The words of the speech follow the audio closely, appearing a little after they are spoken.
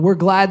We're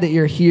glad that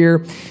you're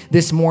here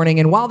this morning.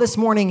 And while this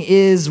morning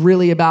is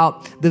really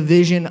about the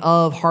vision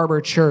of Harbor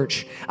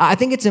Church, I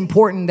think it's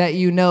important that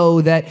you know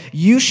that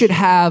you should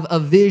have a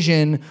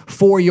vision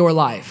for your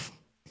life,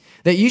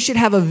 that you should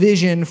have a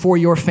vision for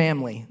your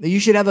family, that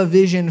you should have a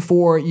vision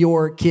for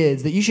your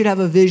kids, that you should have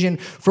a vision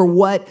for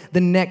what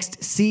the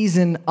next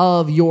season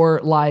of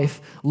your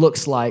life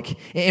looks like.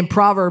 In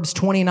Proverbs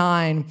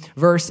 29,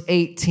 verse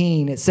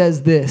 18, it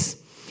says this.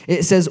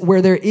 It says,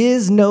 where there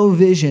is no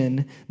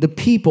vision, the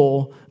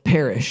people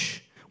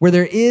perish. Where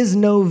there is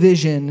no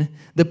vision,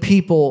 the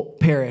people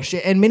perish.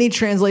 And many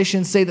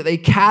translations say that they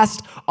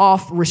cast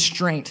off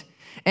restraint.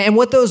 And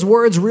what those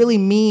words really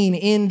mean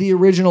in the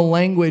original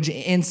language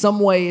in some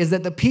way is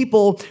that the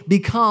people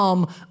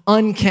become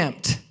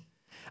unkempt.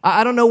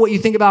 I don't know what you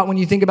think about when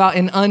you think about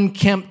an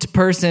unkempt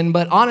person,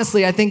 but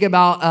honestly, I think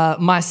about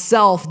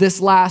myself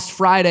this last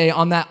Friday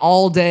on that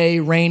all-day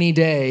rainy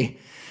day,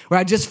 where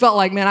I just felt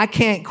like, man, I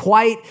can't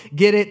quite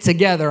get it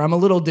together. I'm a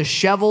little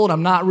disheveled.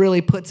 I'm not really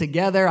put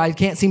together. I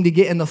can't seem to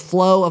get in the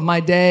flow of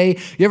my day.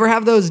 You ever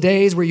have those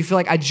days where you feel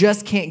like I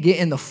just can't get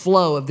in the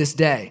flow of this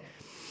day?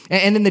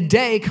 And then the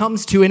day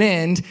comes to an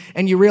end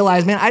and you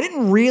realize, man, I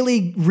didn't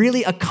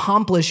really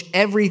accomplish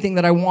everything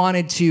that I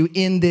wanted to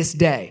in this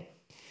day.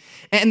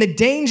 And the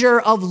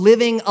danger of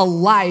living a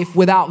life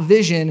without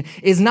vision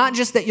is not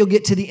just that you'll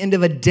get to the end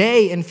of a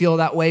day and feel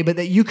that way, but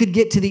that you could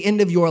get to the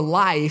end of your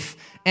life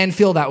and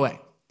feel that way.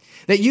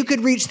 That you could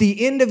reach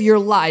the end of your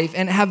life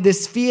and have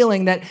this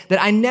feeling that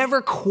I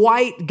never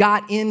quite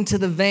got into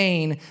the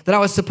vein that I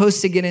was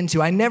supposed to get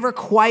into. I never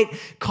quite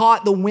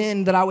caught the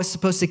wind that I was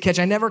supposed to catch.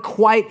 I never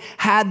quite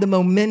had the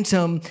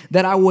momentum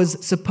that I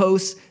was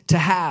supposed to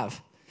have.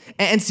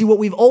 And see, what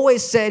we've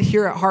always said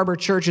here at Harbor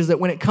Church is that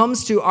when it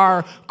comes to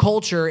our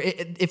culture,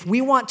 if we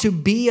want to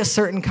be a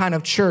certain kind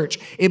of church,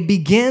 it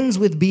begins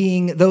with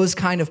being those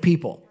kind of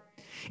people.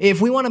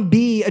 If we want to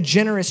be a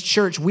generous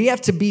church, we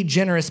have to be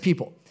generous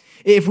people.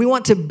 If we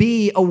want to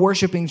be a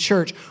worshiping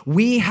church,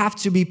 we have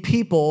to be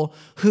people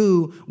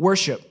who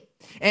worship.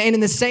 And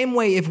in the same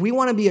way, if we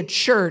want to be a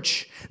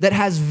church that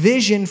has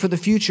vision for the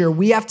future,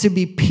 we have to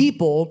be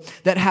people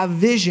that have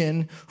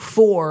vision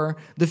for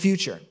the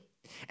future.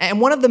 And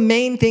one of the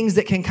main things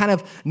that can kind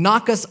of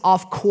knock us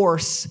off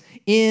course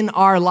in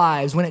our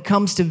lives when it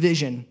comes to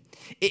vision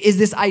is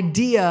this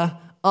idea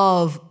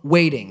of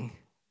waiting.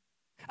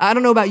 I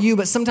don't know about you,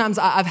 but sometimes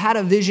I've had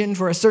a vision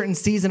for a certain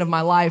season of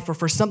my life or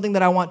for something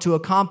that I want to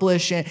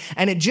accomplish, and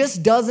it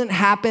just doesn't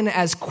happen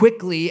as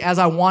quickly as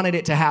I wanted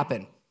it to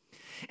happen.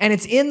 And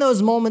it's in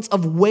those moments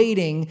of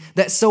waiting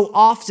that so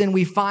often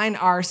we find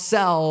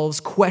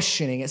ourselves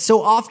questioning. It's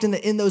so often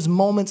that in those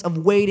moments of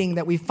waiting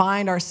that we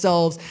find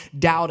ourselves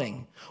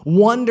doubting,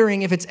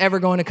 wondering if it's ever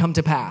going to come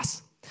to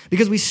pass.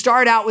 Because we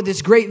start out with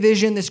this great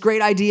vision, this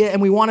great idea,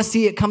 and we want to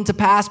see it come to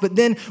pass, but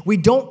then we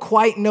don't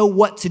quite know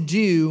what to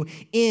do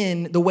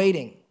in the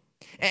waiting.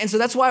 And so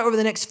that's why over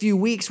the next few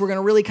weeks, we're going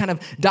to really kind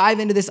of dive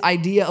into this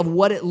idea of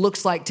what it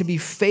looks like to be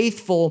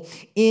faithful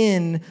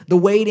in the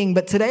waiting.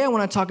 But today I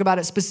want to talk about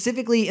it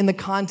specifically in the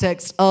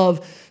context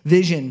of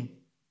vision.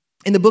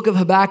 In the book of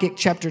Habakkuk,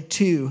 chapter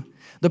 2,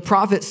 the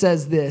prophet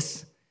says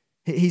this.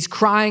 He's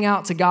crying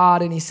out to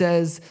God, and he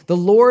says, "The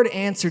Lord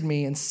answered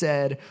me and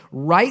said,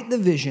 write the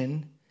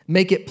vision,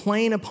 make it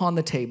plain upon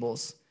the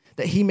tables,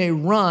 that he may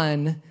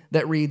run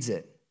that reads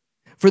it.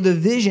 For the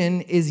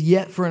vision is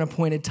yet for an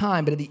appointed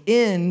time, but at the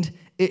end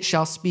it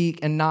shall speak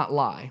and not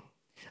lie.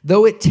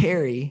 Though it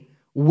tarry,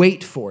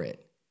 wait for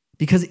it,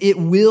 because it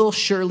will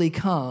surely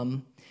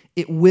come,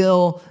 it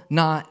will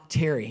not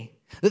tarry."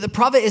 That the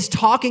prophet is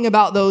talking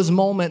about those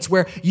moments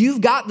where you've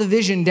got the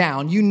vision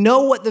down. You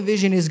know what the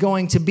vision is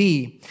going to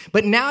be.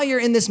 But now you're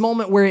in this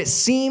moment where it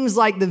seems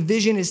like the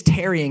vision is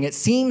tarrying. It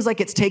seems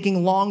like it's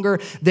taking longer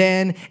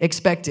than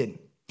expected.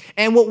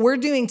 And what we're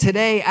doing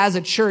today as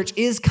a church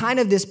is kind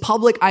of this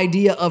public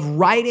idea of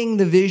writing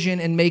the vision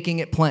and making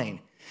it plain.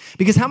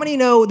 Because how many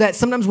know that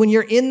sometimes when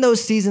you're in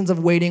those seasons of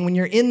waiting, when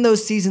you're in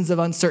those seasons of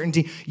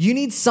uncertainty, you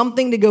need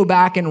something to go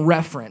back and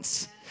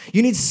reference.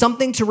 You need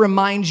something to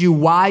remind you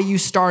why you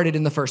started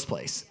in the first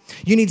place.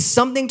 You need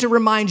something to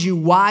remind you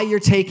why you're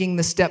taking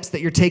the steps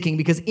that you're taking,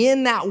 because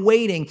in that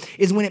waiting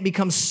is when it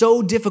becomes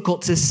so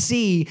difficult to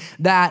see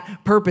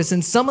that purpose.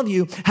 And some of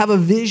you have a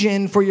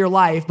vision for your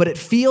life, but it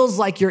feels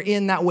like you're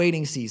in that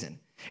waiting season.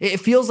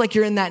 It feels like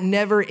you're in that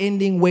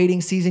never-ending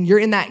waiting season. You're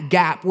in that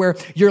gap where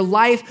your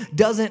life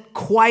doesn't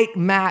quite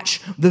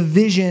match the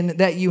vision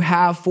that you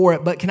have for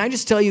it. But can I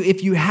just tell you,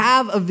 if you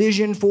have a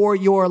vision for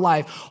your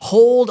life,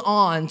 hold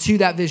on to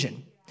that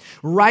vision.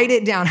 Write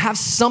it down. Have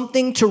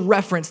something to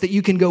reference that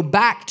you can go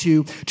back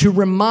to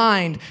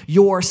remind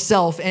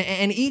yourself.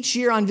 And each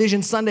year on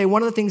Vision Sunday,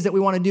 one of the things that we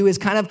want to do is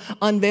kind of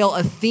unveil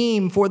a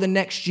theme for the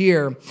next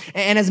year.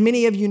 And as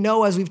many of you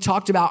know, as we've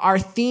talked about, our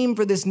theme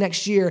for this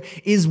next year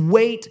is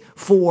wait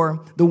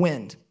for the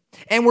wind.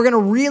 And we're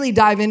going to really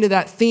dive into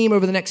that theme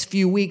over the next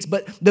few weeks.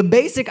 But the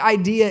basic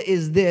idea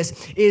is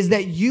this, is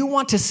that you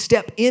want to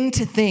step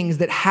into things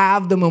that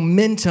have the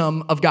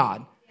momentum of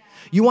God.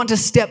 You want to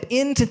step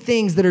into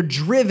things that are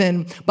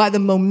driven by the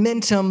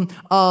momentum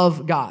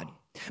of God.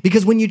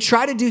 Because when you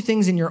try to do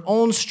things in your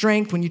own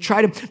strength, when you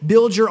try to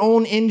build your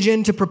own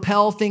engine to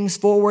propel things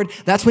forward,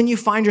 that's when you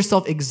find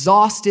yourself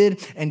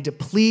exhausted and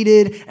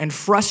depleted and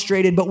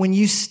frustrated. But when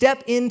you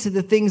step into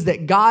the things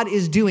that God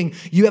is doing,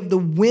 you have the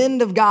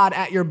wind of God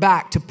at your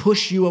back to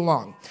push you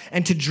along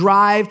and to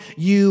drive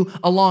you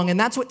along. And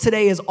that's what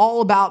today is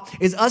all about,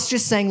 is us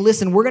just saying,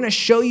 listen, we're going to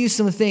show you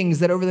some things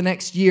that over the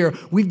next year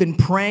we've been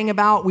praying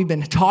about, we've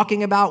been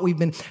talking about, we've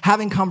been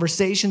having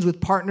conversations with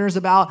partners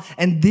about,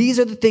 and these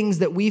are the things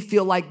that we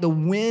feel like the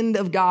wind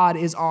of God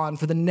is on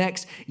for the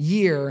next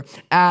year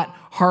at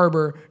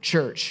Harbor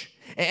Church.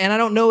 And I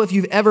don't know if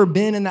you've ever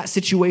been in that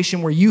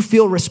situation where you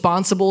feel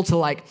responsible to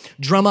like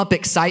drum up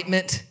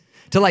excitement,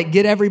 to like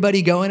get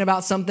everybody going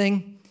about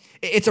something.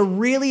 It's a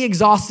really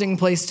exhausting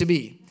place to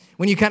be.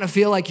 When you kind of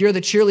feel like you're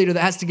the cheerleader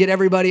that has to get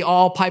everybody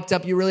all piped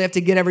up, you really have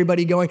to get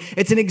everybody going.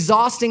 It's an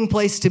exhausting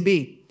place to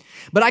be.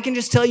 But I can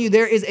just tell you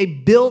there is a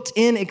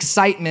built-in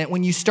excitement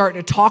when you start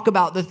to talk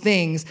about the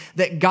things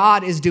that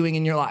God is doing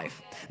in your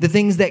life, the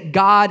things that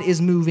God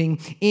is moving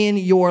in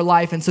your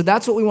life. And so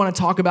that's what we want to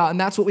talk about, and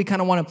that's what we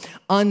kind of want to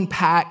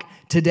unpack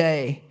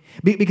today.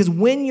 Because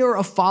when you're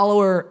a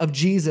follower of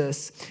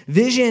Jesus,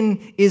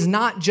 vision is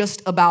not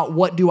just about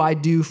what do I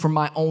do for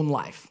my own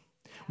life.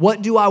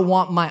 What do I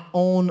want my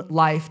own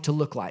life to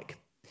look like?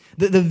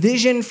 The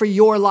vision for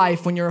your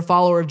life when you're a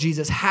follower of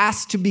Jesus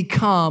has to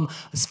become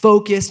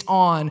focused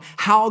on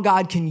how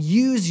God can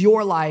use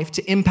your life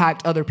to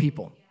impact other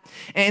people.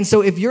 And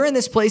so if you're in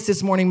this place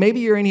this morning,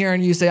 maybe you're in here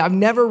and you say, I've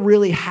never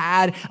really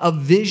had a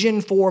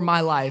vision for my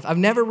life. I've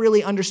never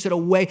really understood a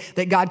way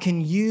that God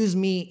can use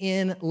me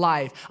in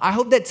life. I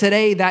hope that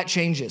today that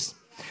changes.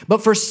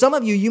 But for some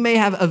of you, you may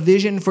have a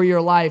vision for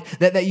your life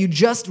that you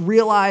just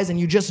realize and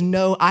you just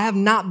know, I have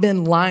not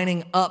been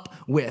lining up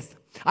with.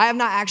 I have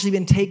not actually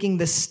been taking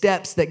the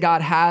steps that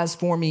God has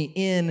for me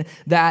in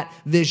that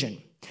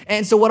vision.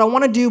 And so what I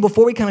want to do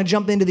before we kind of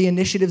jump into the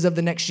initiatives of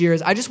the next year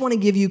is I just want to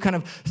give you kind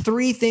of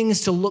 3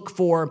 things to look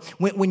for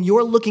when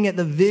you're looking at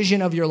the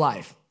vision of your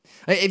life.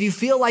 If you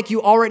feel like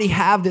you already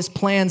have this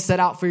plan set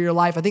out for your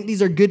life, I think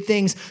these are good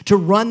things to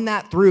run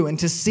that through and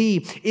to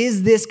see,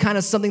 is this kind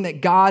of something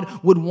that God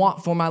would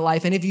want for my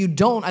life? And if you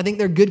don't, I think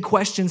they're good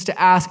questions to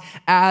ask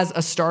as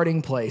a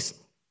starting place.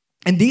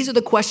 And these are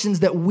the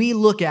questions that we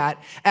look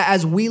at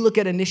as we look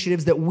at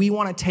initiatives that we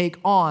want to take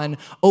on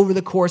over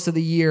the course of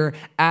the year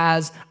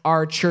as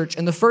our church.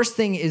 And the first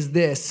thing is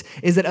this,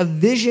 is that a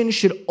vision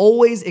should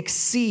always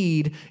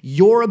exceed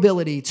your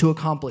ability to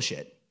accomplish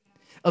it.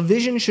 A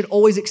vision should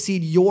always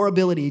exceed your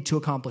ability to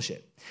accomplish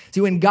it. See,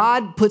 when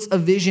God puts a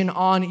vision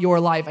on your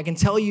life, I can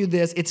tell you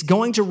this, it's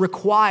going to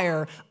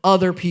require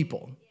other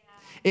people.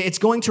 It's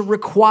going to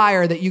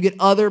require that you get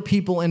other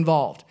people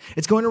involved.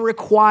 It's going to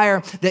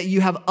require that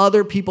you have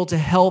other people to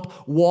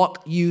help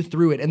walk you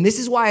through it. And this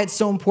is why it's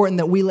so important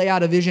that we lay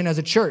out a vision as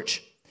a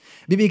church.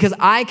 Because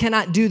I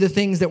cannot do the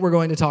things that we're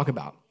going to talk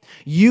about.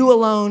 You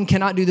alone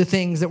cannot do the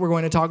things that we're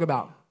going to talk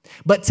about.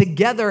 But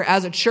together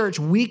as a church,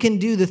 we can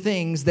do the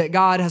things that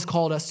God has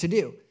called us to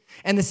do.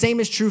 And the same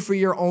is true for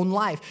your own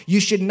life. You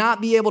should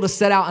not be able to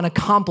set out and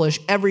accomplish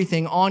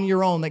everything on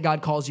your own that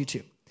God calls you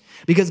to.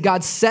 Because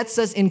God sets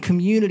us in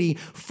community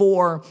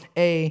for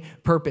a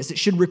purpose. It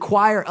should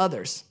require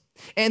others.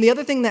 And the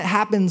other thing that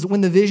happens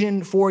when the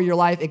vision for your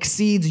life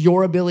exceeds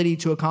your ability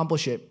to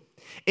accomplish it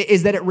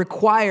is that it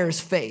requires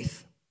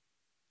faith.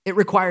 It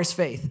requires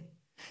faith.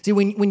 See,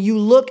 when you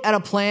look at a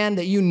plan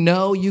that you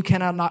know you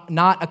cannot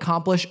not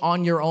accomplish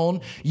on your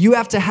own, you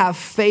have to have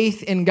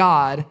faith in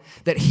God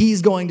that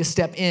He's going to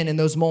step in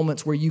those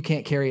moments where you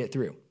can't carry it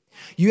through.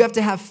 You have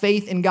to have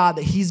faith in God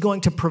that He's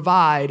going to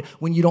provide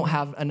when you don't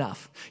have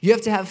enough. You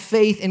have to have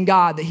faith in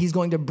God that He's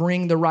going to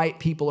bring the right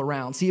people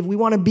around. See, if we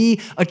want to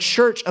be a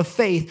church of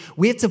faith,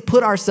 we have to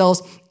put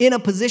ourselves in a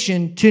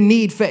position to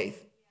need faith.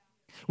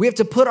 We have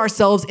to put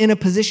ourselves in a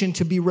position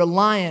to be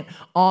reliant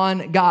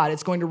on God.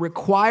 It's going to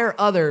require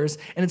others,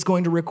 and it's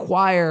going to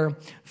require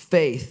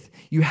faith.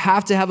 You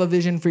have to have a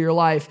vision for your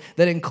life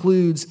that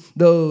includes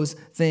those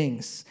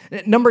things.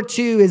 Number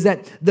 2 is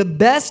that the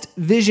best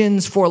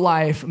visions for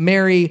life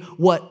marry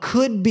what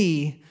could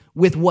be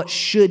with what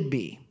should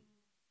be.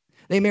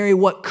 They marry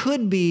what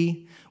could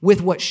be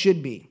with what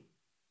should be.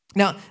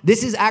 Now,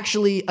 this is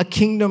actually a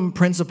kingdom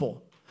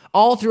principle.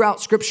 All throughout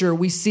Scripture,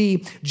 we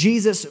see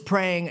Jesus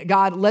praying,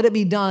 God, let it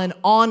be done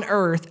on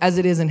earth as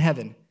it is in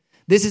heaven.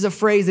 This is a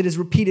phrase that is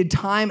repeated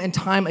time and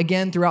time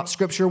again throughout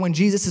Scripture. When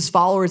Jesus'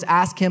 followers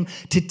ask him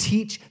to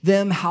teach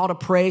them how to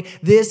pray,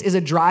 this is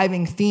a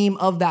driving theme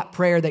of that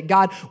prayer, that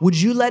God, would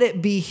you let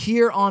it be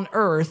here on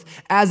earth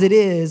as it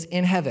is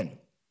in heaven?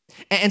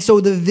 And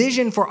so the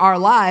vision for our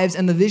lives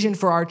and the vision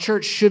for our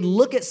church should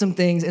look at some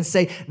things and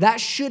say, that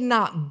should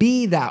not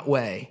be that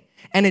way,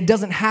 and it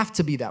doesn't have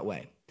to be that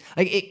way.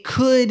 Like, it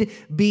could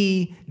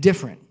be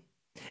different.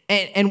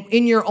 And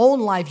in your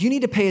own life, you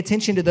need to pay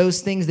attention to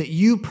those things that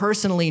you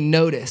personally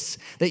notice,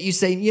 that you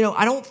say,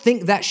 I don't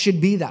think that should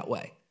be that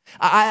way.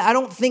 I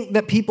don't think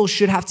that people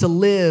should have to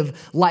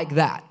live like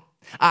that.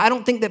 I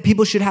don't think that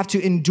people should have to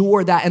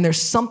endure that, and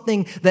there's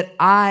something that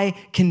I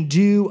can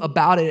do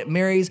about it. It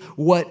marries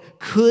what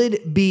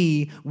could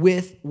be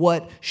with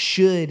what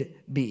should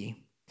be.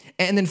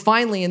 And then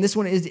finally, and this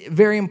one is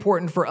very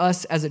important for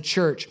us as a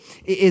church,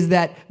 is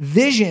that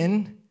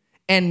vision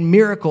and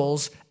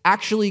miracles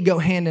actually go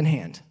hand in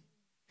hand.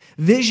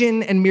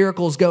 Vision and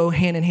miracles go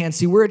hand in hand.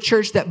 See, we're a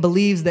church that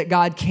believes that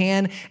God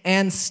can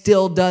and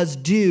still does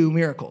do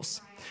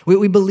miracles.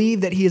 We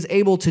believe that he is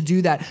able to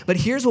do that. But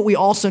here's what we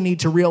also need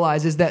to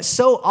realize is that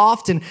so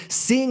often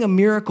seeing a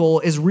miracle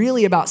is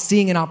really about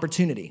seeing an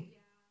opportunity.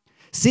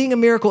 Seeing a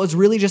miracle is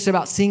really just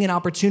about seeing an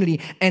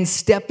opportunity and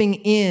stepping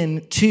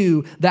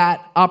into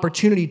that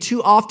opportunity.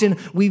 Too often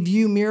we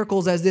view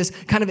miracles as this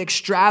kind of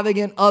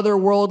extravagant,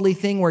 otherworldly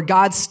thing where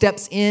God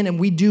steps in, and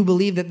we do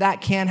believe that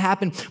that can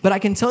happen. But I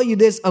can tell you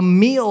this, a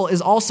meal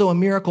is also a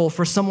miracle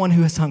for someone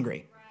who is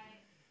hungry.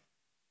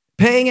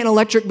 Paying an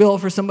electric bill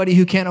for somebody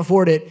who can't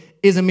afford it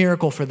is a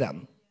miracle for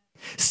them.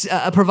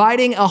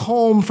 Providing a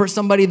home for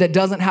somebody that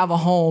doesn't have a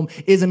home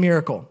is a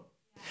miracle.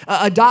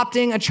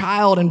 Adopting a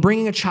child and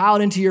bringing a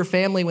child into your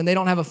family when they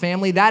don't have a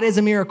family, that is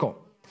a miracle.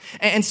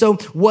 And so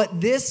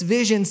what this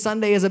Vision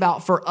Sunday is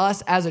about for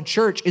us as a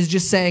church is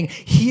just saying,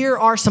 here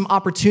are some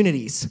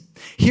opportunities.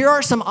 Here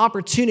are some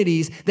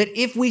opportunities that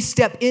if we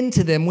step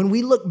into them, when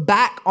we look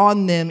back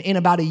on them in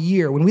about a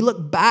year, when we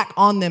look back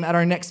on them at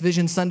our next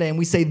Vision Sunday and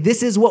we say,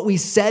 this is what we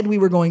said we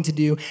were going to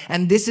do,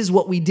 and this is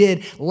what we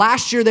did.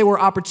 Last year, they were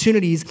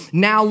opportunities.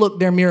 Now look,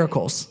 they're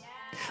miracles.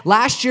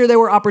 Last year, there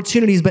were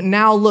opportunities, but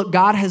now look,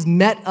 God has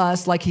met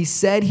us like he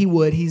said he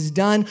would. He's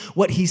done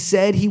what he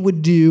said he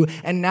would do,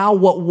 and now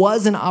what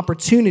was an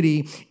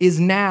opportunity is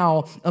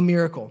now a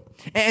miracle.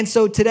 And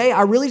so today,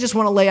 I really just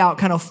want to lay out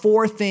kind of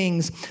 4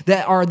 things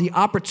that are the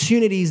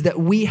opportunities that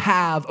we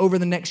have over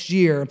the next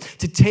year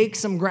to take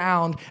some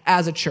ground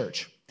as a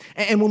church.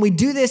 And when we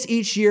do this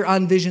each year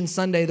on Vision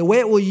Sunday, the way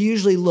it will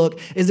usually look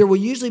is there will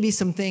usually be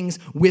some things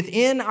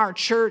within our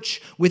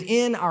church,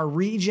 within our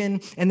region,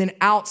 and then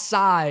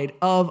outside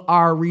of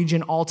our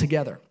region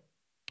altogether.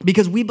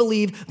 Because we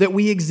believe that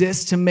we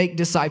exist to make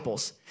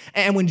disciples.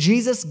 And when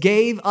Jesus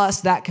gave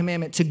us that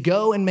commandment to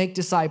go and make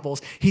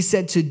disciples, he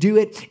said to do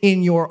it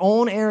in your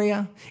own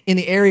area, in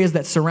the areas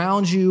that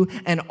surround you,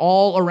 and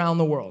all around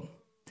the world.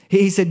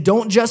 He said,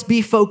 don't just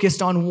be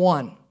focused on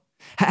one.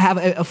 Have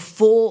a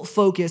full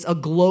focus, a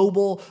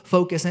global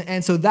focus.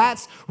 And so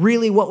that's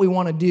really what we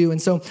want to do.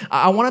 And so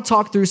I want to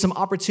talk through some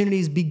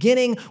opportunities,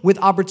 beginning with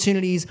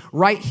opportunities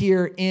right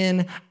here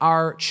in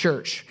our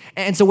church.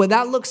 And so what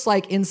that looks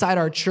like inside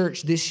our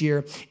church this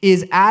year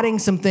is adding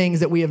some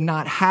things that we have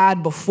not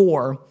had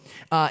before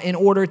in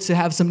order to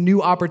have some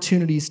new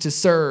opportunities to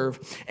serve.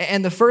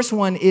 And the first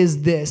one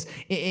is this.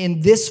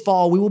 In this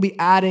fall, we will be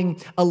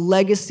adding a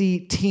legacy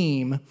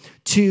team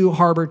to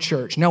Harbor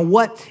Church. Now,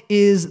 what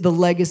is the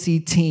legacy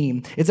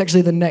team? It's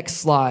actually the next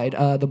slide,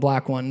 the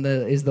black one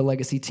is the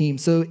legacy team.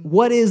 So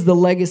what is the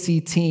legacy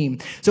team?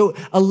 So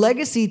a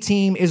legacy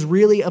team is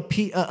really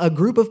a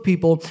group of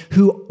people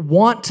who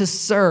want to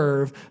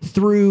serve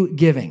through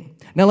giving.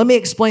 Now, let me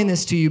explain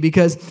this to you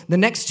because the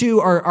next two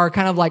are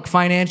kind of like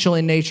financial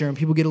in nature, and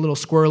people get a little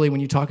squirrely when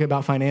you talk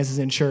about finances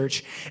in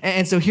church.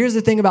 And so here's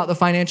the thing about the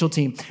financial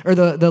team, or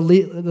the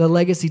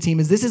legacy team,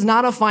 is this is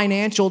not a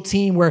financial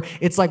team where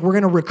it's like we're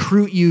going to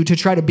recruit you to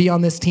try to be on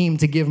this team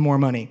to give more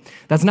money.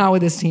 That's not what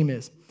this team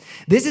is.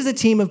 This is a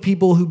team of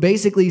people who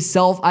basically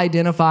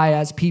self-identify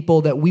as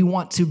people that we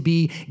want to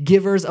be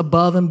givers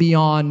above and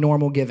beyond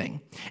normal giving.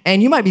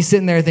 And you might be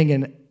sitting there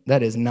thinking,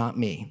 that is not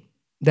me.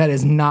 That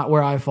is not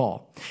where I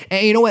fall.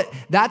 And you know what?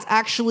 That's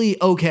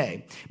actually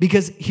okay.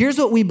 Because here's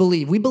what we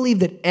believe. We believe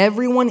that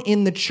everyone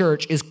in the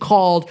church is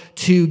called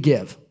to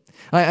give.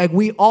 Like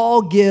we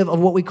all give of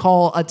what we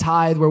call a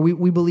tithe, where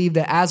we believe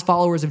that as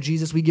followers of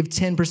Jesus, we give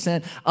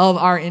 10% of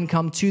our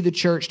income to the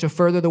church to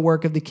further the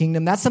work of the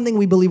kingdom. That's something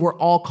we believe we're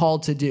all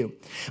called to do.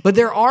 But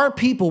there are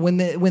people, when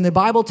the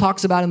Bible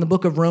talks about in the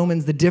book of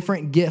Romans, the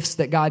different gifts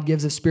that God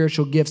gives as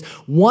spiritual gifts,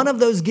 one of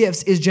those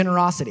gifts is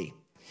generosity.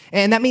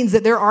 And that means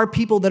that there are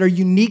people that are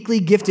uniquely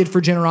gifted for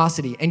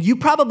generosity. And you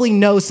probably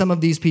know some of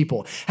these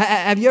people.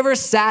 Have you ever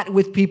sat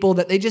with people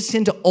that they just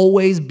tend to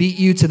always beat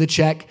you to the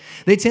check?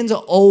 They tend to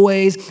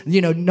always,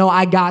 no,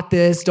 I got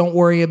this, don't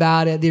worry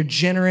about it. They're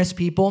generous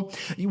people.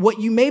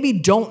 What you maybe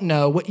don't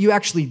know, what you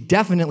actually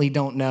definitely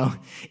don't know,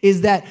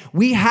 is that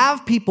we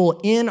have people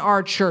in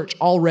our church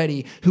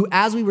already who,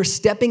 as we were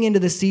stepping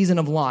into the season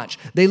of launch,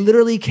 they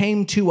literally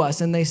came to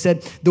us and they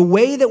said, the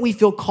way that we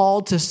feel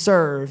called to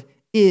serve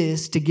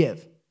is to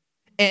give.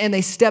 And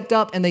they stepped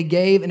up and they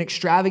gave in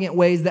extravagant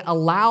ways that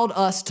allowed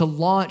us to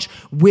launch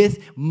with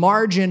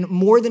margin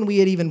more than we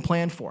had even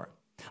planned for.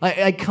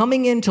 Like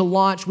coming into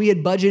launch, we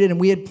had budgeted and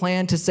we had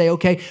planned to say,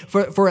 okay,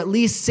 for at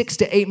least 6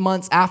 to 8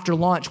 months after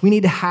launch, we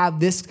need to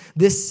have this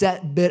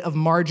set bit of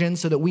margin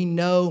so that we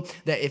know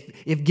that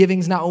if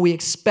giving's not what we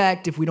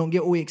expect, if we don't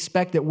get what we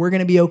expect, that we're going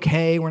to be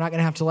okay. We're not going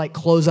to have to like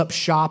close up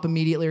shop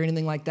immediately or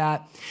anything like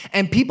that.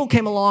 And people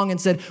came along and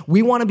said,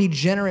 we want to be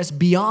generous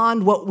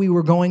beyond what we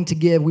were going to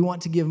give. We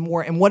want to give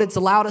more. And what it's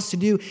allowed us to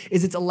do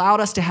is it's allowed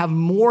us to have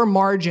more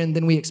margin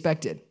than we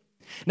expected.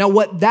 Now,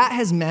 what that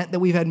has meant, that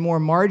we've had more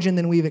margin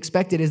than we've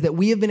expected, is that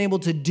we have been able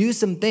to do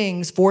some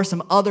things for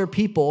some other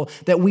people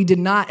that we did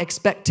not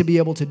expect to be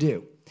able to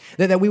do.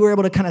 That we were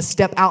able to kind of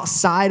step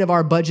outside of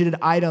our budgeted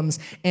items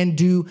and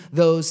do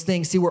those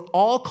things. See, we're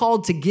all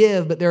called to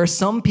give, but there are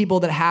some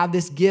people that have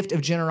this gift of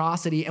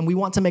generosity, and we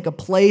want to make a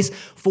place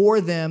for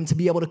them to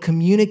be able to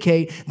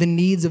communicate the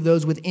needs of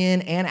those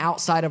within and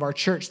outside of our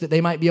church that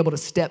they might be able to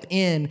step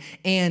in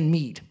and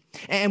meet.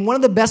 And one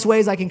of the best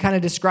ways I can kind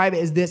of describe it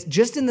is this: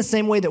 just in the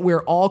same way that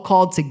we're all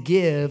called to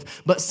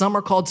give, but some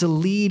are called to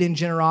lead in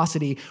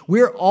generosity,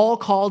 we're all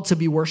called to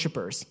be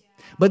worshipers.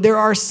 But there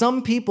are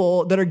some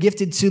people that are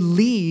gifted to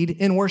lead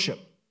in worship.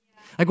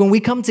 Like when we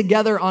come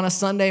together on a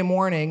Sunday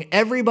morning,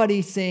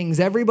 everybody sings,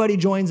 everybody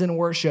joins in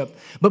worship,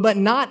 but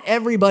not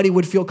everybody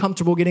would feel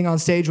comfortable getting on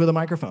stage with a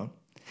microphone.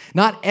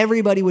 Not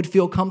everybody would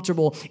feel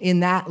comfortable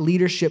in that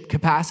leadership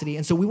capacity.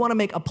 And so we want to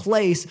make a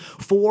place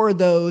for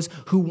those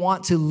who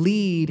want to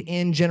lead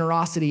in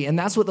generosity. And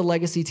that's what the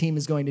Legacy team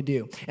is going to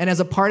do. And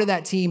as a part of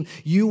that team,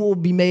 you will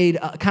be made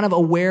kind of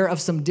aware of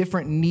some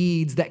different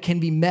needs that can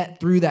be met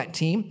through that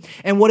team.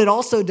 And what it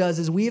also does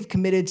is we have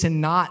committed to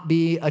not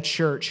be a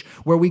church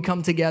where we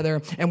come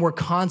together and we're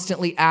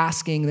constantly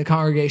asking the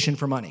congregation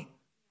for money.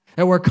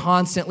 And we're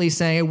constantly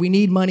saying, we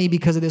need money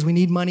because of this, we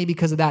need money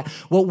because of that.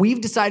 What we've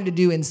decided to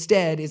do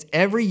instead is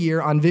every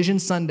year on Vision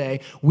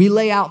Sunday, we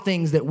lay out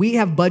things that we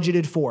have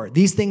budgeted for.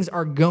 These things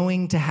are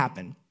going to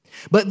happen.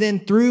 But then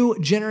through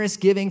generous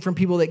giving from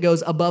people that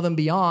goes above and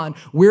beyond,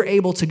 we're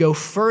able to go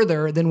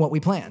further than what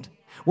we planned.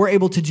 We're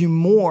able to do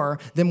more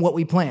than what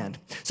we planned.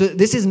 So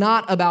this is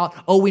not about,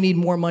 we need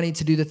more money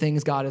to do the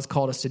things God has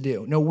called us to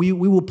do. No, we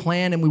will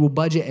plan and we will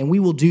budget and we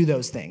will do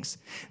those things.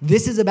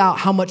 This is about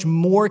how much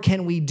more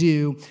can we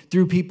do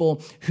through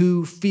people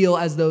who feel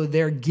as though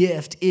their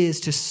gift is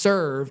to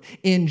serve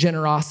in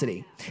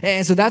generosity.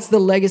 And so that's the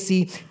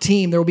Legacy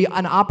team. There will be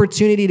an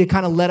opportunity to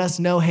kind of let us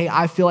know, hey,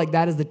 I feel like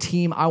that is the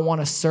team I want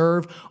to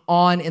serve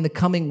on in the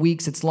coming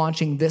weeks. It's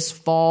launching this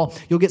fall.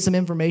 You'll get some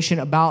information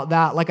about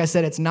that. Like I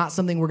said, it's not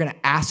something we're going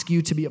to ask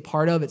you to be a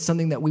part of. It's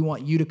something that we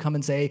want you to come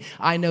and say,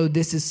 I know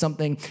this is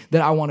something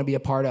that I want to be a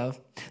part of.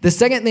 The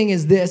second thing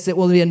is this: it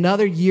will be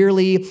another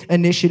yearly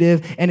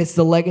initiative, and it's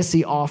the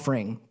Legacy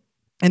Offering.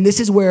 And this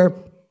is where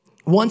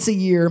once a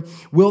year,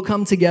 we'll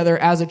come together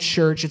as a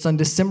church. It's on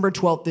December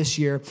 12th this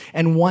year,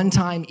 and one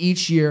time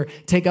each year,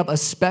 take up a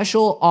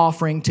special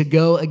offering to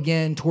go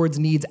again towards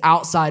needs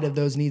outside of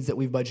those needs that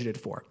we've budgeted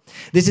for.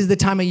 This is the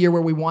time of year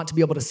where we want to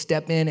be able to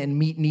step in and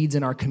meet needs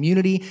in our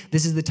community.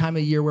 This is the time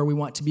of year where we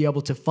want to be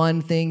able to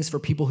fund things for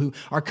people who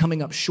are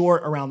coming up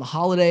short around the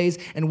holidays,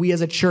 and we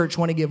as a church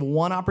want to give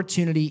one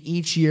opportunity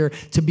each year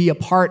to be a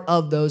part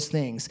of those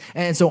things.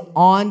 And so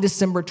on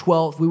December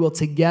 12th, we will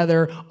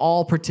together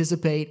all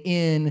participate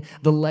in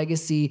the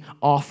Legacy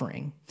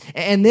Offering.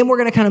 And then we're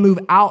going to kind of move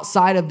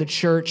outside of the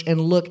church and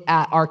look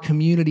at our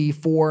community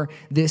for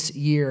this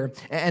year.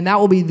 And that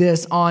will be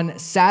this: on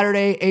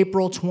Saturday,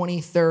 April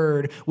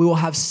 23rd, we will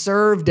have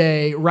Serve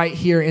Day right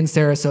here in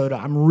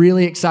Sarasota. I'm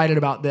really excited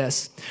about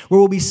this, where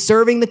we'll be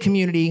serving the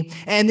community.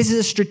 And this is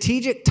a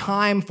strategic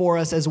time for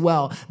us as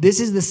well.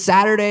 This is the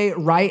Saturday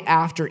right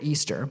after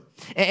Easter.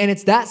 And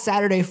it's that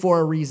Saturday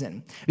for a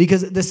reason,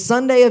 because the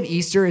Sunday of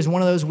Easter is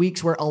one of those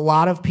weeks where a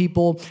lot of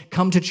people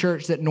come to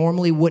church that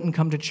normally wouldn't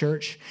come to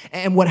church.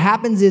 And what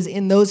happens is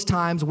in those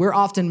times, we're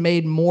often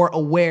made more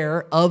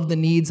aware of the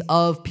needs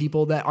of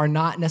people that are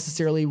not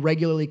necessarily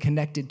regularly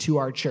connected to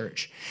our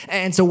church.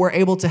 And so we're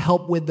able to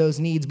help with those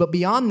needs. But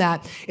beyond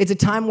that, it's a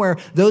time where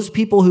those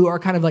people who are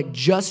kind of like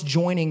just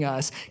joining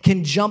us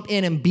can jump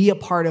in and be a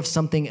part of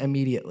something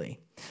immediately.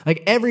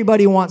 Like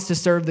everybody wants to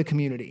serve the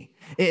community.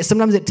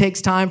 Sometimes it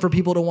takes time for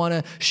people to want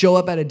to show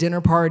up at a dinner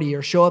party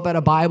or show up at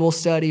a Bible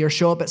study or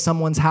show up at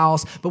someone's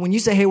house. But when you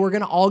say, hey, we're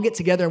going to all get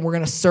together and we're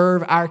going to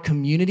serve our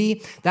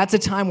community, that's a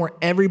time where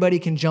everybody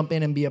can jump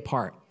in and be a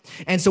part.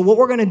 And so what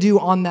we're going to do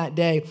on that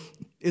day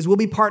is we'll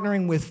be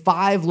partnering with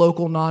 5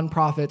 local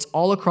nonprofits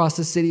all across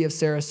the city of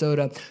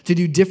Sarasota to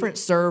do different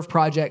serve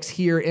projects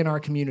here in our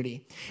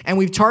community. And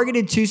we've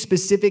targeted 2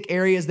 specific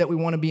areas that we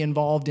want to be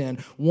involved in.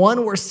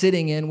 One we're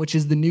sitting in, which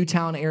is the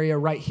Newtown area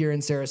right here in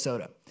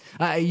Sarasota.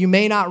 You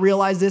may not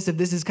realize this if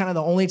this is kind of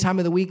the only time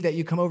of the week that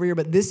you come over here,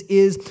 but this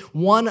is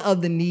one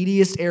of the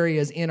neediest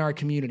areas in our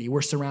community.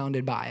 We're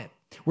surrounded by it.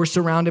 We're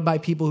surrounded by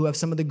people who have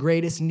some of the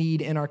greatest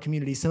need in our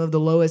community. Some of the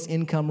lowest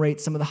income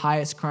rates, some of the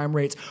highest crime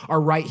rates are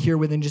right here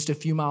within just a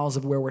few miles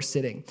of where we're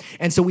sitting.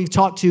 And so we've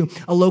talked to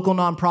a local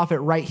nonprofit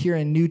right here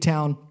in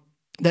Newtown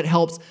that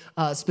helps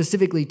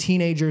specifically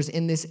teenagers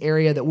in this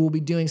area that we'll be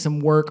doing some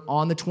work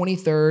on the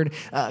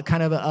 23rd,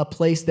 kind of a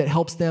place that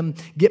helps them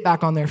get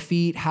back on their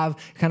feet, have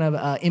kind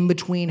of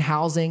in-between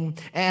housing.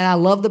 And I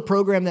love the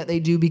program that they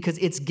do because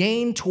it's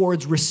gained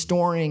towards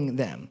restoring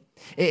them.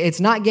 It's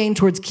not gained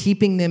towards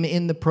keeping them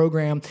in the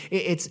program.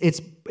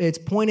 It's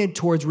pointed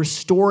towards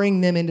restoring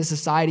them into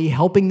society,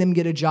 helping them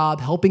get a job,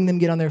 helping them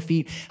get on their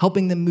feet,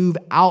 helping them move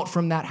out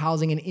from that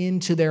housing and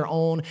into their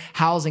own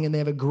housing. And they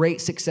have a great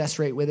success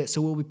rate with it.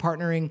 So we'll be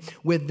partnering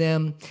with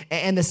them.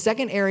 And the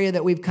second area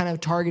that we've kind of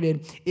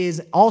targeted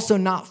is also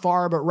not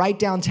far, but right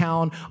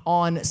downtown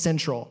on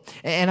Central.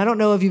 And I don't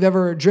know if you've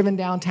ever driven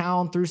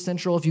downtown through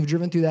Central, if you've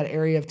driven through that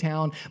area of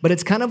town, but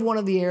it's kind of one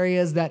of the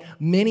areas that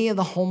many of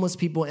the homeless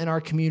people in our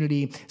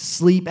community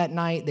sleep at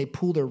night. They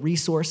pool their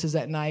resources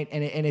at night.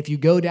 And if you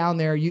go down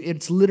there,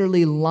 it's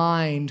literally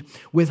lined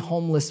with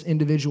homeless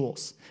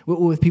individuals,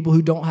 with people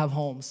who don't have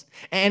homes.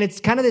 And it's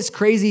kind of this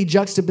crazy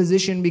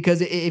juxtaposition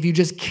because if you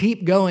just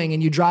keep going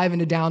and you drive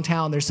into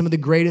downtown, there's some of the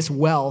greatest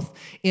wealth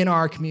in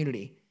our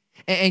community.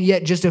 And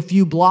yet just a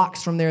few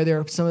blocks from there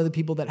are some of the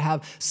people that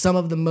have some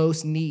of the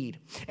most need.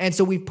 And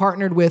so we've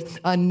partnered with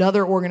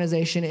another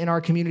organization in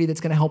our community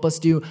that's going to help us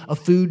do a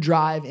food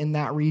drive in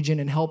that region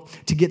and help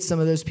to get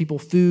some of those people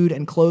food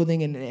and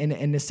clothing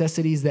and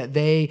necessities that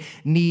they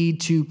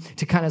need to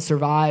kind of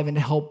survive and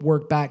to help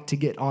work back to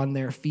get on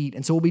their feet.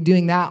 And so we'll be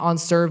doing that on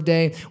Serve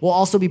Day. We'll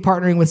also be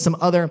partnering with some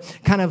other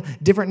kind of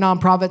different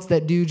nonprofits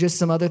that do just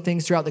some other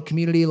things throughout the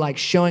community, like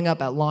showing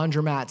up at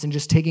laundromats and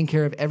just taking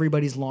care of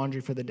everybody's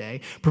laundry for the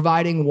day, providing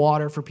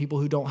water for people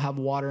who don't have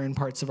water in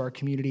parts of our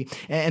community.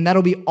 And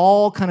that'll be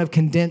all kind of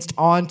condensed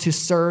onto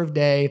Serve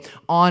Day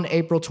on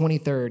April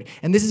 23rd.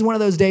 And this is one of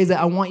those days that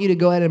I want you to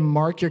go ahead and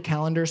mark your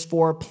calendars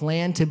for,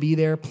 plan to be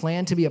there,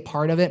 plan to be a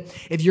part of it.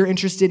 If you're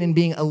interested in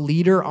being a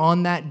leader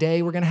on that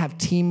day, we're going to have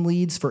team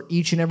leads for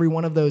each and every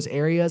one of those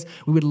areas.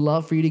 We would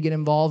love for you to get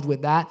involved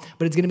with that.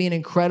 But it's going to be an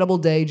incredible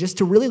day just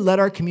to really let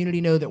our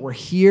community know that we're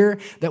here,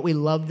 that we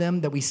love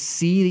them, that we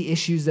see the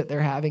issues that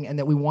they're having, and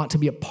that we want to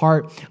be a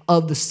part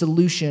of the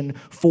solution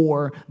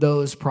for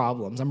those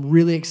problems. I'm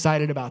really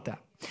excited about that.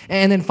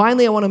 And then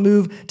finally, I want to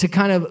move to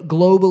kind of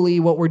globally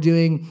what we're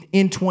doing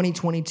in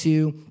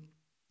 2022.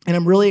 And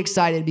I'm really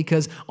excited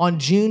because on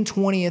June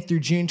 20th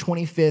through June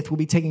 25th, we'll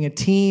be taking a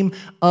team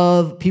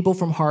of people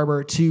from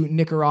Harbor to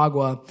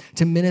Nicaragua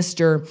to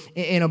minister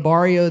in a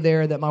barrio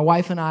there that my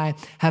wife and I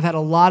have had a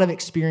lot of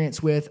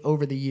experience with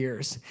over the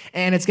years.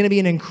 And it's going to be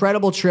an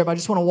incredible trip. I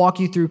just want to walk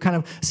you through kind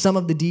of some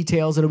of the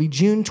details. It'll be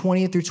June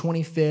 20th through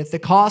 25th. The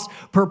cost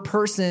per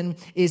person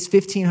is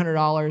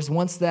 $1,500.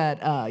 Once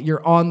that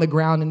you're on the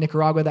ground in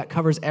Nicaragua, that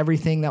covers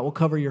everything. That will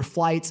cover your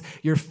flights,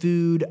 your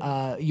food,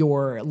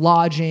 your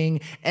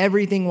lodging,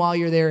 everything while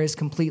you're there is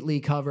completely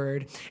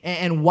covered.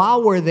 And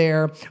while we're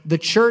there, the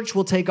church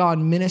will take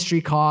on ministry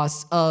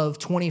costs of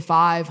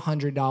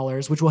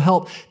 $2,500, which will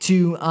help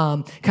to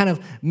kind of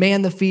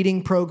man the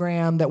feeding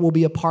program that we'll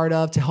be a part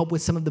of, to help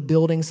with some of the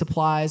building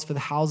supplies for the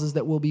houses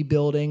that we'll be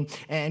building,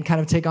 and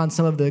kind of take on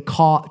some of the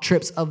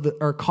cost of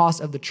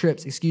the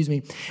trips,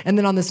 And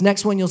then on this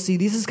next one, you'll see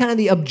this is kind of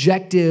the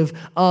objective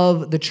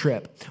of the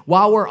trip.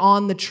 While we're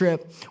on the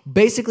trip,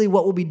 basically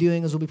what we'll be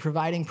doing is we'll be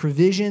providing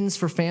provisions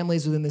for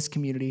families within this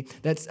community.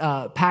 That's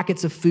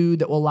packets of food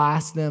that will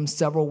last them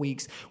several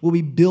weeks. We'll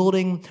be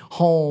building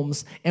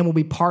homes, and we'll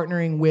be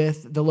partnering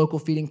with the local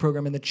feeding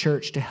program in the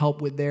church to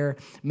help with their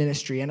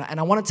ministry. And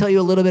I want to tell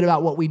you a little bit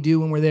about what we do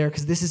when we're there,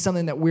 because this is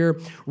something that we're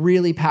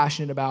really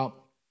passionate about.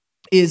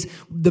 Is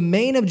the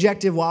main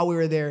objective while we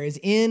were there is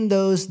in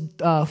those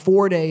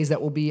 4 days that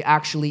we'll be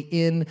actually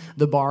in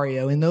the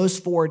barrio. In those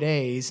 4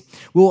 days,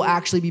 we'll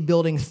actually be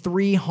building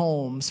 3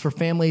 homes for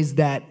families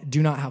that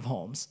do not have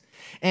homes.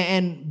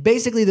 And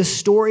basically the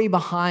story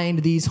behind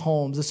these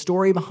homes, the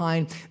story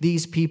behind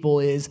these people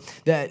is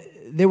that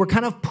they were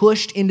kind of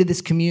pushed into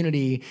this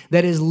community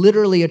that is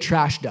literally a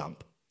trash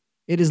dump.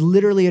 It is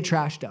literally a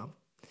trash dump.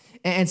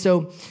 And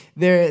so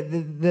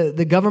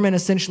the government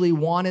essentially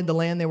wanted the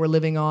land they were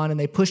living on, and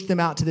they pushed them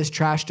out to this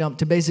trash dump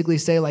to basically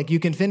say, like, you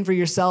can fend for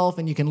yourself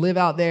and you can live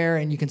out there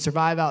and you can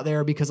survive out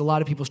there because a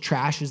lot of people's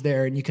trash is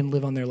there and you can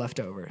live on their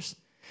leftovers.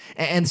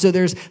 And so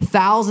there's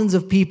thousands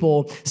of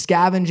people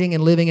scavenging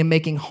and living and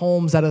making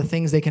homes out of the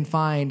things they can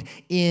find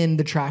in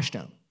the trash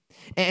dump.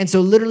 And so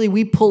literally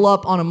we pull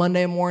up on a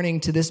Monday morning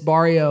to this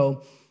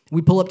barrio.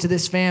 We pull up to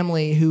this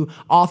family who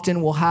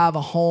often will have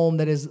a home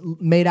that is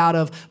made out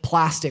of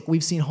plastic.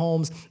 We've seen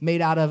homes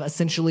made out of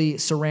essentially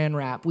saran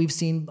wrap. We've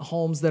seen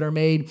homes that are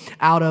made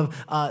out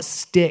of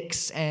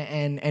sticks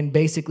and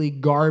basically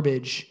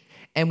garbage.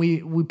 And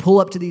we pull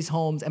up to these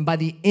homes, and by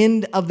the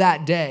end of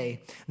that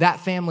day,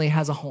 that family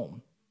has a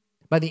home.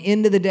 By the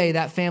end of the day,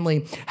 that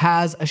family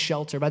has a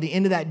shelter. By the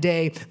end of that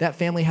day, that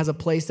family has a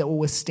place that will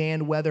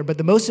withstand weather. But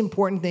the most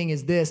important thing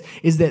is this,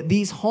 is that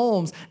these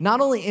homes not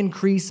only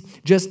increase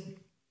just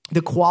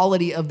the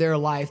quality of their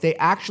life, they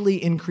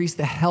actually increase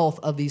the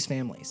health of these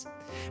families.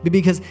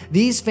 Because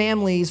these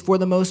families, for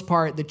the most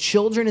part, the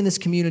children in this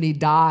community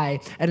die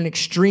at an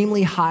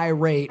extremely high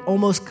rate,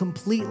 almost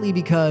completely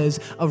because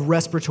of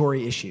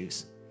respiratory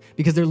issues.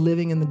 because they're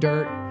living in the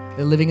dirt,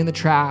 they're living in the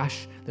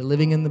trash, they're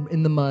living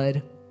in the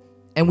mud.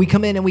 And we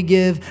come in and we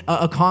give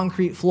a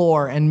concrete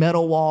floor and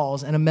metal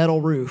walls and a metal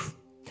roof.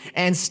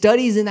 And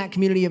studies in that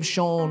community have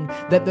shown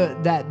that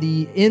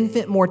the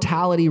infant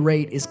mortality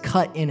rate is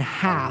cut in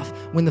half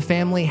when the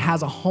family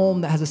has a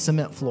home that has a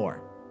cement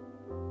floor.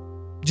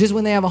 Just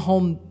when they have a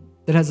home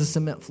that has a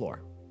cement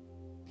floor.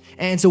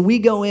 And so we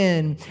go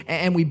in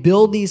and we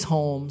build these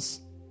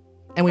homes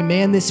and we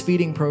man this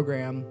feeding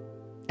program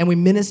and we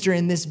minister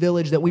in this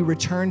village that we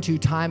return to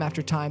time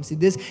after time. See,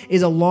 this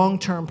is a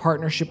long-term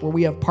partnership where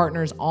we have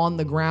partners on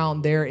the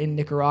ground there in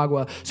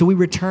Nicaragua. So we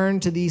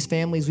return to these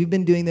families. We've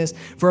been doing this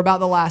for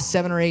about the last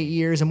 7 or 8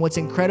 years. And what's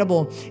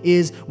incredible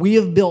is we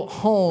have built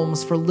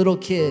homes for little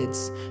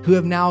kids who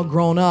have now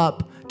grown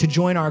up to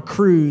join our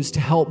crews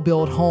to help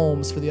build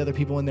homes for the other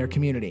people in their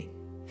community.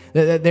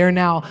 That they're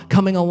now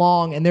coming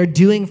along and they're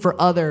doing for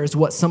others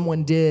what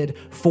someone did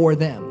for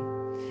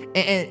them.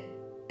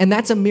 And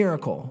that's a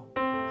miracle.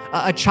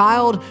 A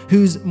child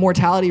whose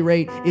mortality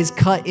rate is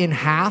cut in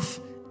half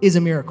is a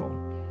miracle.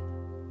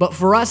 But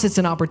for us, it's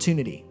an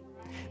opportunity.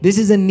 This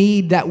is a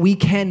need that we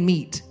can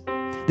meet.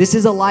 This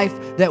is a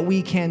life that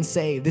we can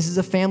save. This is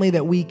a family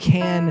that we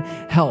can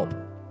help.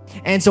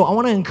 And so I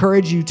want to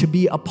encourage you to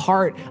be a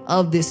part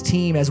of this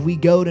team as we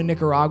go to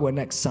Nicaragua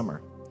next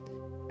summer,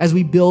 as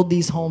we build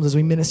these homes, as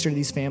we minister to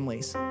these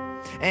families.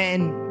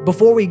 And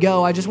before we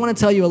go, I just want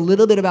to tell you a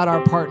little bit about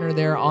our partner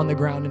there on the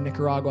ground in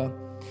Nicaragua.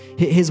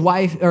 His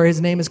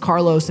name is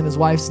Carlos, and his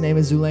wife's name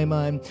is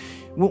Zulema. And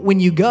when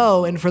you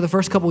go, and for the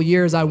first couple of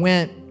years I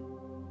went,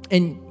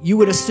 and you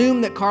would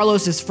assume that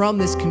Carlos is from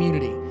this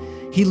community.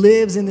 He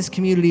lives in this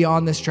community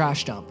on this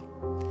trash dump.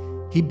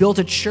 He built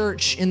a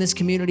church in this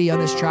community on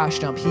this trash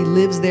dump. He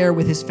lives there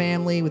with his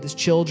family, with his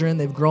children.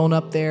 They've grown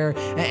up there.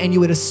 And you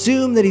would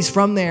assume that he's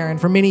from there. And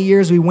for many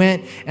years we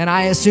went, and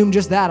I assumed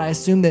just that. I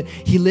assumed that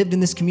he lived in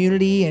this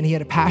community and he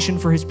had a passion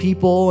for his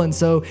people. And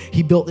so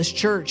he built this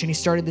church and he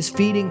started this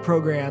feeding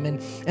program.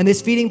 And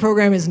this feeding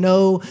program is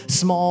no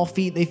small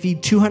feat. They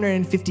feed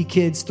 250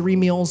 kids 3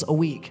 meals a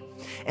week.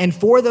 And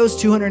for those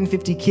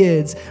 250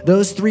 kids,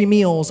 those 3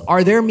 meals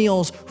are their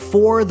meals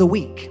for the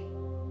week.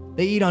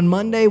 They eat on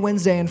Monday,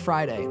 Wednesday, and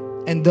Friday.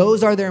 And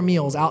those are their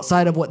meals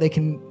outside of what they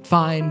can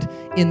find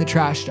in the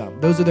trash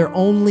dump. Those are their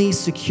only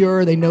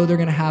secure, they know they're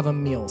going to have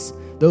them meals.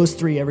 Those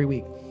 3 every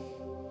week.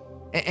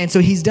 And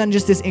so he's done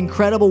just this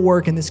incredible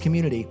work in this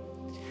community.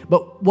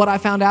 But what I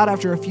found out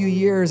after a few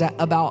years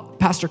about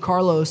Pastor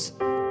Carlos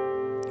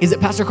is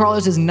that Pastor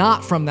Carlos is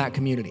not from that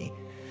community.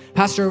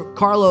 Pastor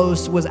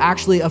Carlos was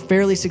actually a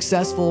fairly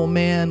successful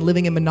man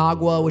living in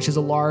Managua, which is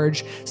a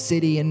large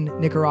city in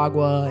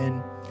Nicaragua.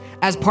 And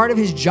as part of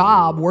his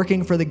job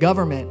working for the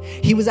government,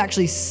 he was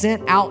actually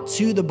sent out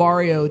to the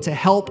barrio to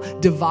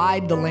help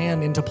divide the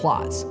land into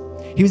plots.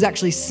 He was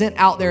actually sent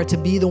out there to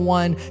be the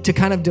one to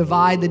kind of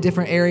divide the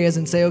different areas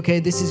and say, okay,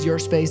 this is your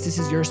space, this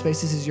is your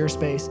space, this is your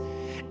space.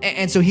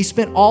 And so he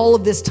spent all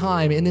of this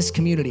time in this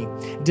community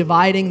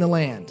dividing the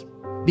land,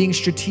 being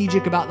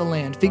strategic about the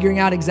land, figuring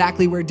out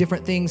exactly where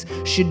different things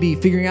should be,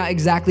 figuring out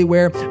exactly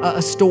where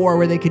a store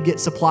where they could get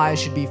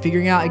supplies should be,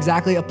 figuring out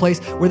exactly a place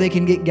where they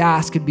can get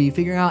gas could be,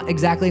 figuring out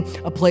exactly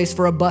a place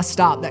for a bus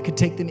stop that could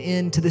take them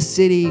into the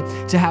city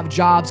to have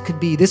jobs could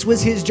be. This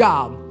was his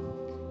job.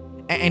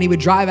 And he would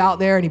drive out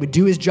there and he would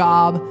do his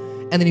job,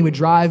 and then he would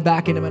drive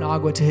back into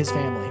Managua to his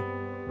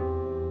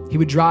family. He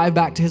would drive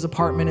back to his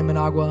apartment in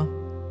Managua,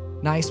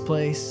 nice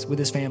place with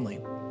his family.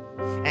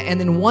 And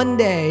then one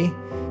day,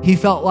 he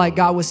felt like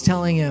God was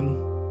telling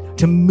him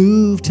to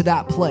move to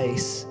that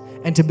place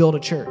and to build a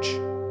church.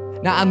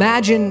 Now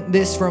imagine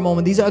this for a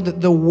moment. These are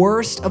the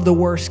worst of the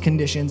worst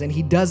conditions, and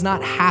he does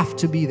not have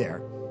to be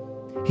there.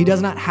 He does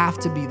not have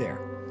to be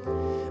there.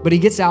 But he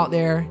gets out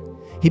there,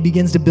 he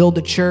begins to build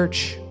the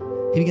church,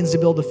 he begins to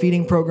build the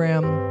feeding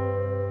program,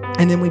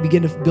 and then we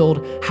begin to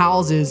build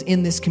houses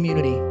in this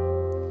community.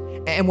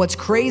 And what's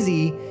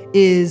crazy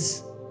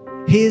is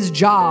his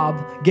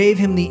job gave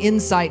him the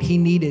insight he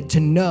needed to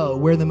know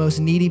where the most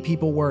needy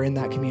people were in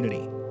that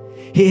community.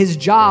 His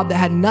job that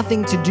had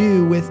nothing to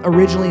do with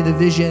originally the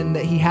vision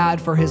that he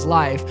had for his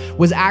life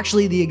was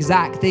actually the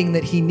exact thing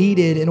that he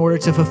needed in order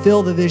to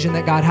fulfill the vision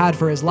that God had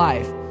for his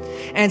life.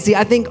 And see,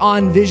 I think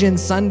on Vision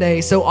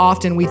Sunday, so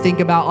often we think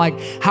about like,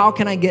 how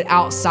can I get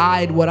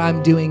outside what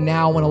I'm doing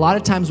now? When a lot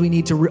of times we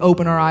need to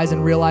open our eyes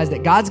and realize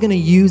that God's going to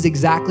use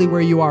exactly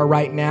where you are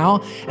right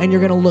now. And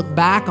you're going to look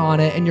back on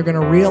it and you're going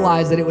to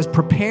realize that it was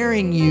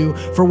preparing you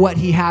for what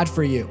he had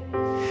for you.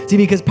 See,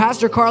 because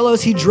Pastor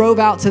Carlos, he drove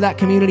out to that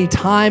community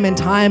time and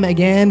time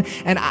again.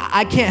 And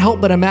I can't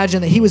help but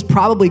imagine that he was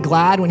probably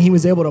glad when he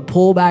was able to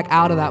pull back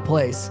out of that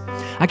place.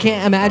 I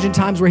can't imagine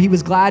times where he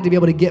was glad to be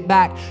able to get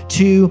back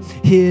to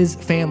his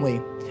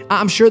family.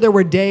 I'm sure there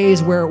were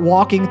days where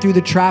walking through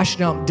the trash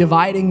dump,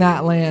 dividing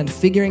that land,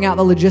 figuring out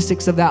the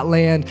logistics of that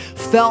land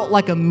felt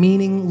like a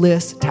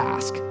meaningless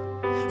task.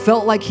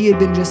 Felt like he had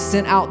been just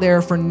sent out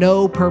there for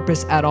no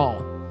purpose at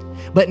all.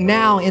 But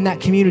now in that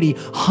community,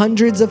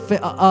 hundreds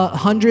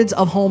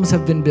of homes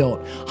have been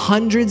built.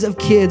 Hundreds of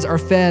kids are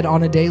fed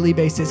on a daily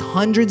basis.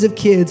 Hundreds of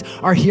kids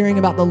are hearing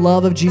about the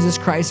love of Jesus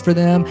Christ for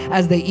them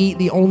as they eat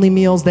the only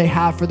meals they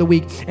have for the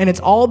week. And it's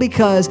all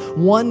because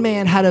one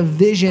man had a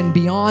vision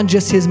beyond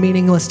just his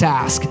meaningless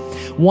task.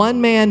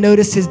 One man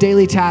noticed his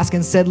daily task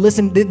and said,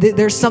 listen,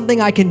 there's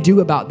something I can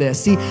do about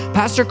this. See,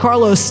 Pastor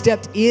Carlos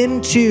stepped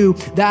into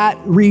that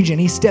region.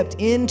 He stepped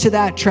into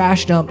that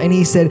trash dump and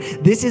he said,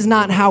 this is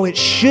not how it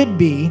should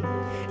be,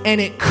 and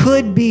it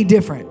could be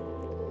different.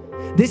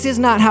 This is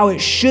not how it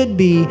should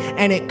be,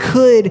 and it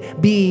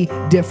could be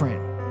different.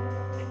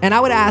 And I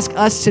would ask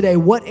us today,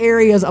 what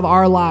areas of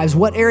our lives,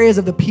 what areas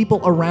of the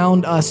people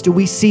around us do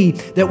we see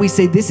that we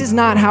say, this is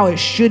not how it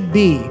should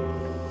be,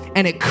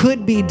 and it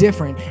could be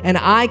different, and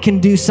I can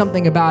do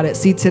something about it?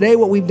 See, today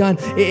what we've done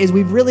is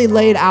we've really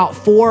laid out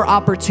 4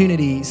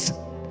 opportunities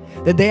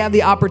that they have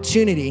the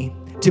opportunity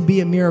to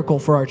be a miracle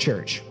for our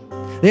church.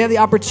 They have the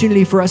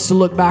opportunity for us to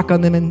look back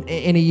on them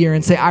in a year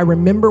and say, I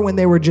remember when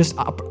they were just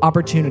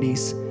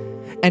opportunities,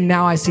 and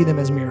now I see them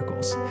as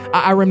miracles.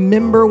 I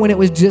remember when it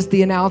was just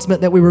the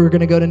announcement that we were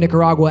going to go to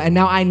Nicaragua, and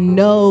now I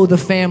know the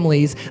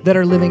families that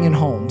are living in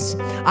homes.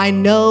 I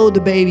know the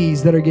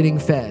babies that are getting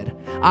fed.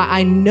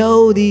 I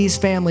know these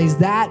families.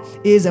 That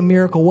is a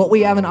miracle. What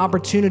we have an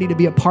opportunity to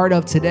be a part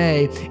of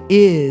today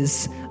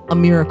is a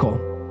miracle.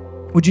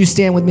 Would you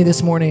stand with me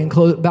this morning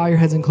and bow your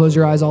heads and close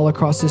your eyes all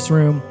across this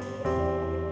room?